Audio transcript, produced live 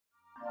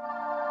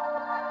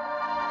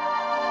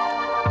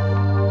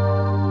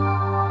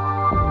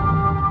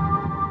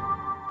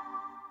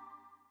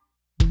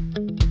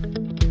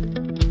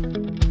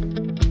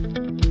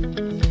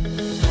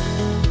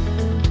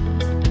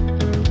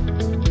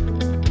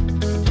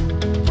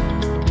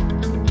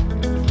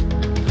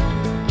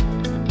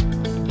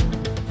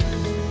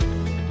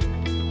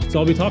So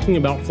I'll be talking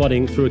about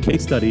flooding through a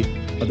case study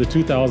of the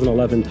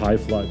 2011 Thai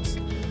floods,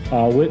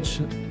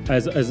 which,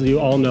 as you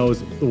all know,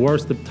 is the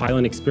worst that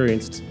Thailand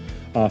experienced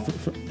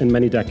in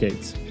many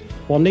decades.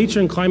 While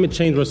nature and climate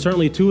change were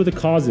certainly two of the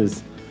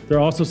causes, there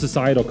are also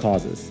societal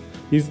causes.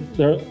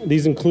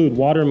 These include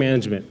water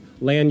management,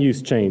 land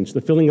use change,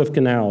 the filling of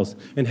canals,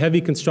 and heavy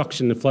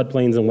construction in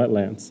floodplains and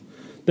wetlands.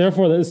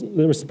 Therefore,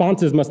 the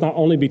responses must not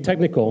only be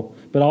technical,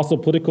 but also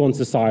political and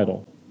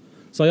societal.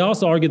 So I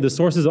also argued the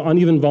sources of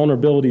uneven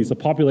vulnerabilities of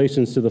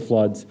populations to the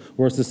floods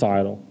were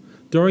societal.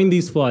 During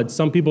these floods,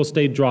 some people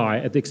stayed dry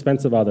at the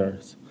expense of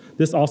others.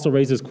 This also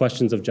raises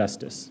questions of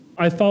justice.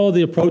 I follow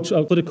the approach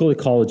of political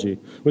ecology,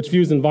 which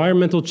views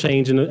environmental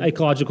change and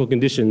ecological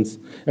conditions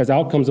as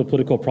outcomes of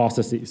political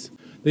processes.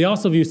 They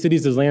also view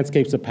cities as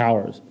landscapes of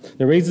powers.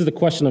 It raises the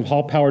question of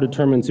how power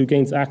determines who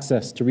gains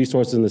access to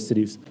resources in the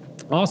cities.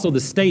 Also,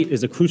 the state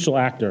is a crucial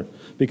actor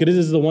because it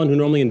is the one who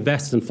normally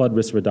invests in flood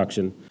risk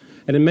reduction.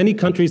 And in many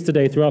countries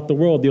today throughout the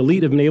world, the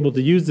elite have been able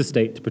to use the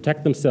state to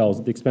protect themselves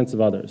at the expense of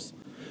others.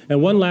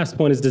 And one last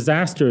point is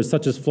disasters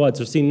such as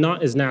floods are seen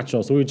not as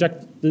natural, so we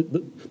reject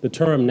the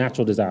term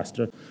natural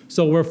disaster.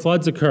 So where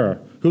floods occur,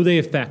 who they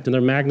affect and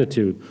their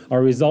magnitude are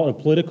a result of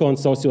political and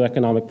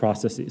socioeconomic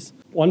processes.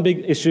 One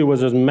big issue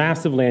was there's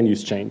massive land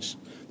use change.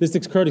 This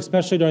occurred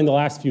especially during the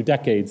last few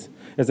decades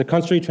as the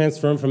country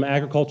transformed from an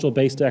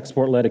agricultural-based to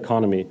export-led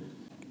economy.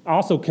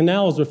 Also,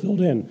 canals were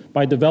filled in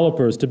by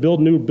developers to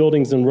build new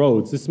buildings and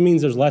roads. This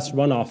means there's less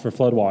runoff for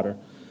floodwater.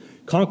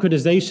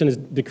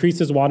 Concretization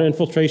decreases water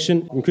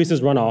infiltration,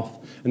 increases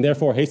runoff, and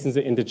therefore hastens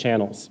it into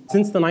channels.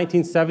 Since the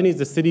 1970s,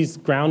 the city's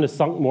ground has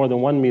sunk more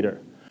than 1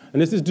 meter.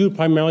 And this is due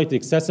primarily to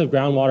excessive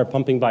groundwater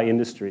pumping by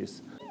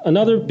industries.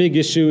 Another big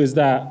issue is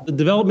that the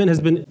development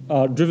has been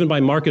driven by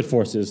market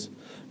forces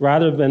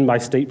rather than by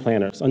state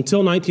planners.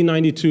 Until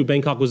 1992,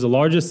 Bangkok was the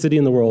largest city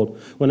in the world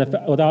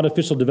without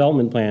official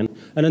development plan.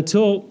 And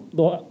until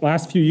the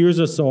last few years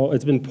or so,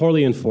 it's been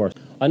poorly enforced.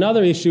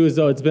 Another issue is,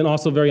 though, it's been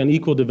also very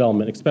unequal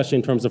development, especially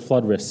in terms of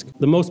flood risk.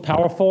 The most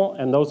powerful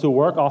and those who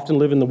work often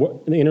live in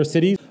the inner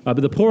cities,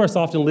 but the poorest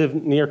often live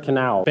near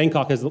canals.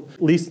 Bangkok has the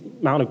least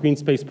amount of green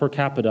space per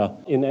capita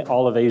in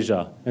all of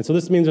Asia. And so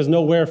this means there's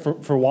nowhere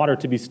for water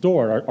to be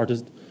stored or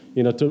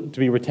to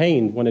be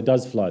retained when it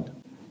does flood.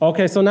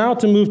 Okay, so now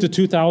to move to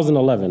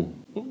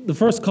 2011. The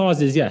first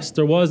cause is, yes,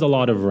 there was a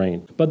lot of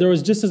rain, but there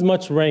was just as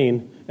much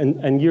rain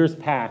in years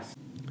past.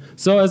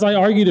 So as I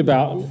argued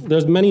about,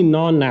 there's many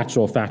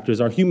non-natural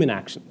factors, or human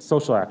actions,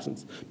 social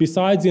actions.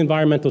 Besides the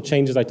environmental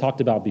changes I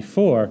talked about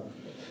before,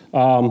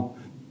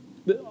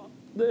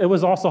 it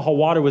was also how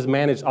water was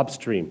managed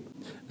upstream.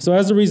 So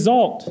as a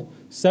result,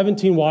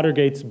 17 water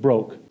gates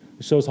broke.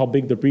 It shows how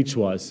big the breach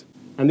was.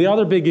 And the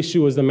other big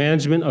issue was the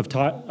management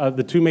of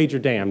the two major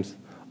dams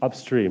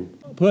upstream.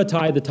 Phra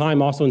Thai at the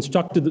time also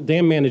instructed the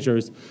dam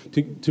managers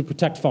to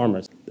protect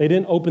farmers. They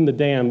didn't open the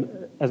dam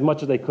as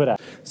much as they could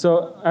have.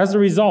 So as a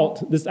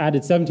result, this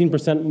added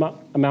 17%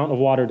 amount of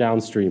water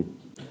downstream.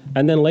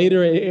 And then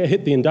later it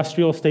hit the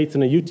industrial estates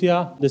in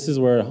Ayutthaya. This is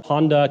where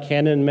Honda,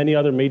 Canon, and many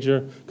other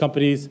major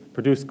companies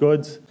produce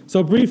goods.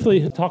 So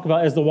briefly talk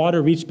about as the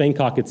water reached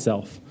Bangkok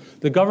itself.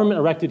 The government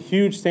erected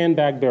huge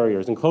sandbag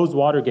barriers and closed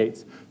water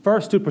gates,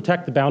 first to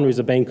protect the boundaries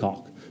of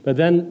Bangkok. But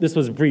then this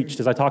was breached,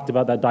 as I talked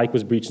about, that dike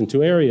was breached in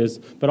two areas,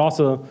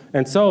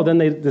 so then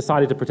they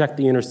decided to protect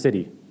the inner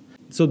city.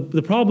 So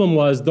the problem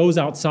was those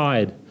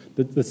outside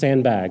the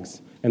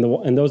sandbags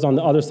and those on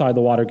the other side of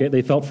the water gate,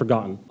 they felt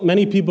forgotten.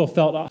 Many people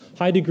felt a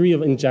high degree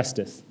of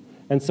injustice,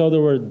 and so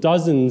there were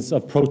dozens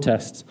of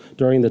protests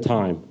during the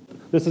time.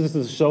 This is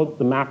to show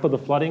the map of the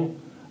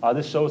flooding.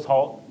 This shows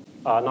how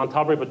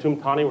Nantaburi,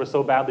 Pathum Thani were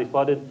so badly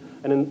flooded,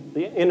 and in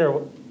the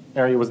inner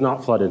area was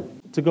not flooded.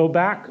 To go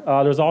back,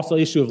 there's also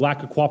an issue of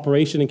lack of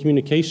cooperation and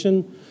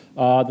communication.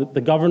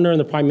 The governor and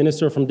the prime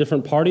minister from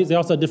different parties, they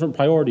also had different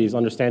priorities,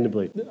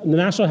 understandably. The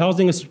National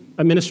Housing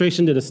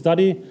Administration did a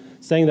study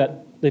saying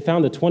that they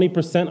found that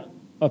 20%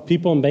 of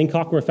people in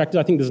Bangkok were affected.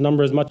 I think this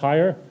number is much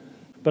higher.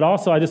 But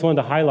also, I just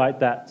wanted to highlight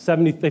that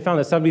they found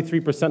that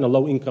 73% of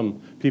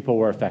low-income people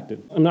were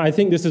affected. And I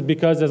think this is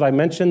because, as I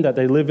mentioned, that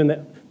they live in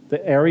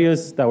the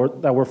areas that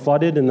were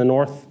flooded in the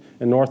north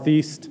and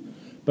northeast,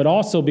 but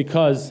also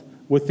because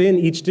within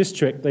each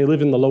district, they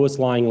live in the lowest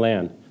lying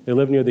land. They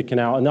live near the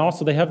canal, and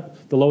also they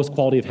have the lowest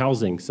quality of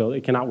housing, so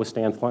it cannot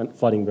withstand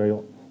flooding very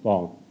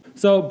long.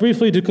 So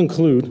briefly to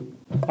conclude,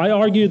 I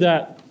argue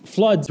that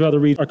floods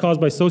are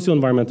caused by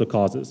socio-environmental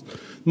causes.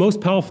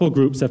 Most powerful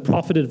groups have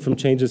profited from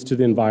changes to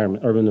the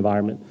urban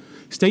environment.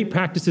 State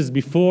practices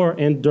before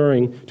and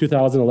during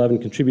 2011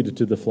 contributed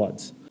to the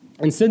floods.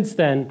 And since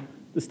then,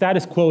 the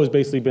status quo has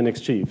basically been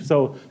achieved.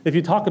 So if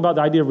you talk about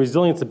the idea of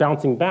resilience of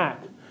bouncing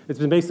back, it's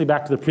been basically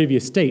back to the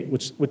previous state,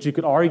 which you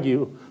could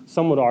argue,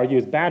 some would argue,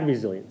 is bad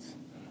resilience.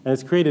 And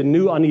it's created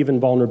new uneven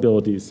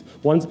vulnerabilities.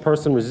 One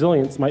person's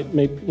resilience might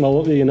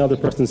be another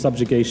person's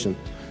subjugation.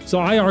 So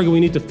I argue we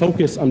need to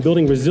focus on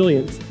building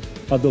resilience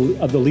of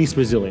the least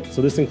resilient.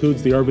 So this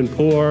includes the urban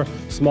poor,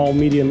 small,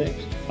 medium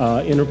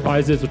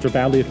enterprises which are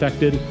badly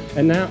affected,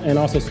 and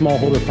also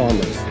smallholder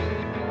farmers.